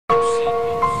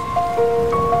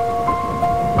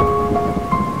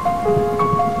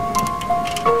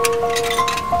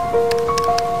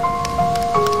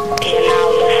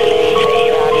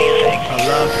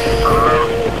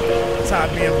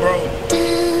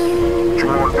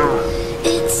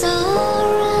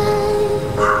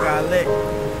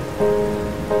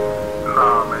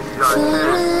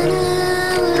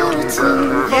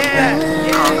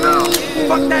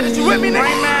status, you with me,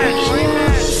 nigga?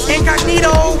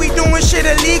 Incognito, we doing shit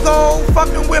illegal.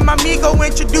 Fucking with my migo,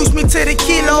 introduce me to the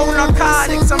kilo.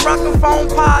 Narcotics, I'm rocking phone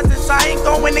posits. I ain't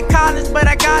going to college, but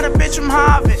I got a bitch from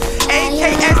Harvard.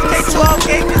 AKSK, 12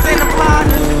 gauges in the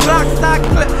closet. The Glock stock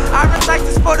clip, I recite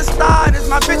this for the starters.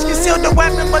 My bitch concealed the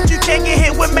weapon, but you can't get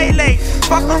hit with melee.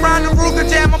 Fuck around the Ruger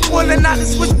jam, I'm pulling out the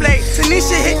switchblade.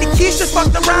 Tanisha hit the Keisha,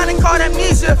 fucked around and caught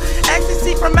amnesia.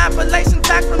 Ecstasy from Appalachian,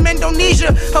 tack from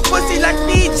Indonesia. Her pussy like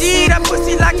Fiji, that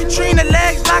pussy like Katrina.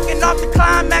 Legs knocking off the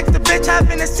climax, the bitch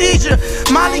having a seizure.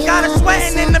 Molly got her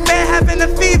sweating in the bed, having a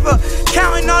fever.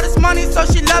 Counting all this money, so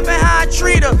she loving how I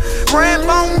treat her. Red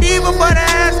bone diva, but her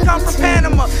ass come from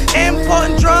Panama.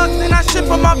 Importing drugs, and I ship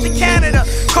them off to Canada.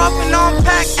 Coughing on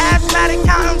pack, asthmatic,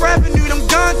 counting revenue. Them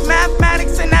guns,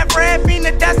 mathematics, and that red being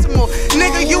a decimal.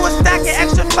 Nigga, you a stack of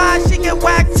extra 5, she get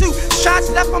whacked too.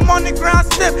 Shots left, I'm on the ground,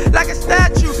 stiff like a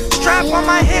statue. Strap on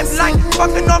my hip like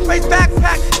fucking North Face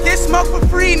backpack. Get smoke for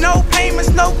free, no payments,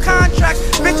 no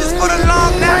contracts. Bitches for the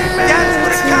long nap, yaps for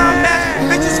the combat.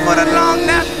 Bitches for the long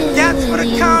nap, yaps